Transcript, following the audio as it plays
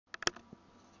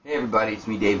Hey everybody, it's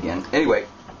me Dave again. Anyway,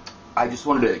 I just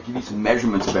wanted to give you some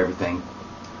measurements of everything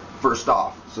first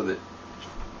off, so that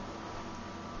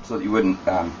you wouldn't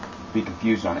be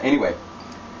confused on it. Anyway,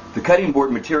 the cutting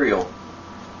board material,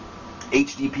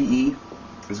 HDPE,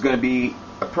 is going to be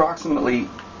approximately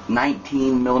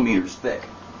 19 millimeters thick.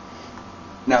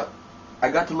 Now,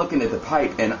 I got to looking at the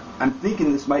pipe, and I'm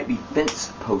thinking this might be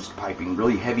fence post piping,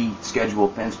 really heavy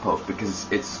scheduled fence post,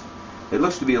 because it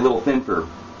looks to be a little thin for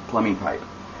plumbing pipe.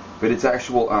 But its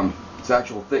actual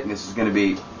thickness is going to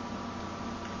be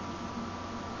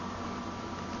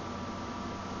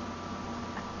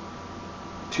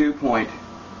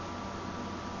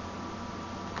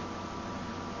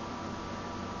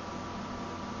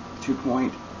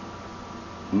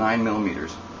 2.9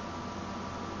 millimeters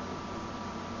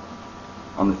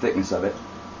on the thickness of it.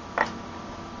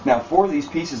 Now, 4 of these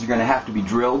pieces are going to have to be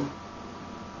drilled.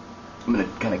 I'm going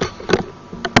to kind of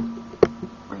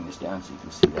bring this down so you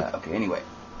can see that. Okay, anyway,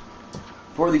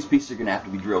 4 of these pieces are going to have to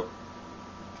be drilled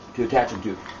to attach them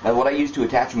to. Now, what I used to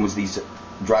attach them was these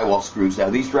drywall screws. Now,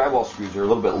 these drywall screws are a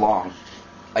little bit long.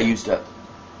 I used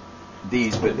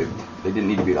these, but they didn't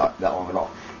need to be that long at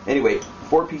all. Anyway,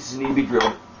 4 pieces need to be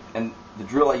drilled, and the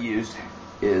drill I used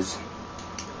is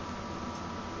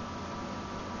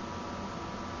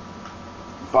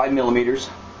 5 millimeters.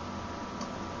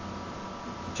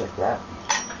 Check that.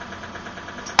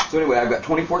 So anyway, I've got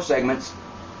 24 segments.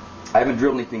 I haven't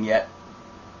drilled anything yet.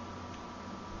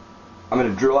 I'm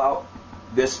going to drill out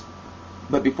this,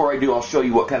 but before I do, I'll show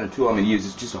you what kind of tool I'm going to use.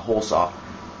 It's just a hole saw.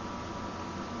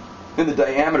 And the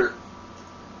diameter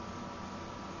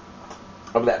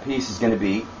of that piece is going to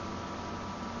be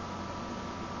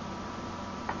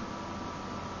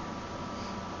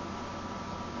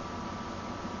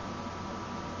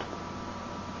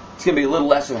a little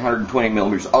less than 120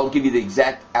 millimeters. I'll give you the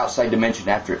exact outside dimension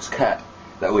after it's cut.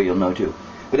 That way you'll know too.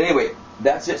 But anyway,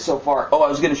 that's it so far. Oh, I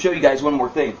was going to show you guys one more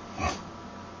thing.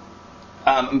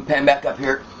 I'm going to pan back up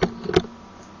here.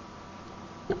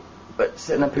 But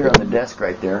sitting up here on the desk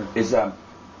right there is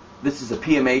this is a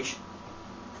PMH,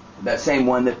 that same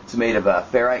one that's made of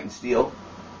ferrite and steel.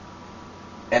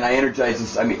 And I energized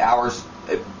this, hours,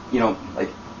 like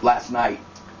last night,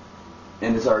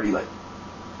 and it's already like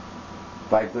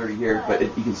 5:30 here, but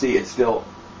you can see it's still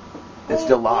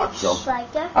locked. So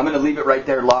I'm going to leave it right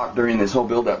there locked during this whole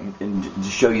build-up and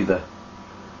just show you the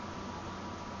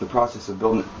process of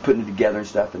putting it together and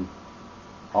stuff. And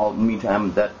all in the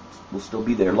meantime, that will still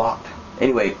be there locked.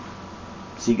 Anyway,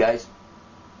 see you guys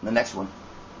in the next one.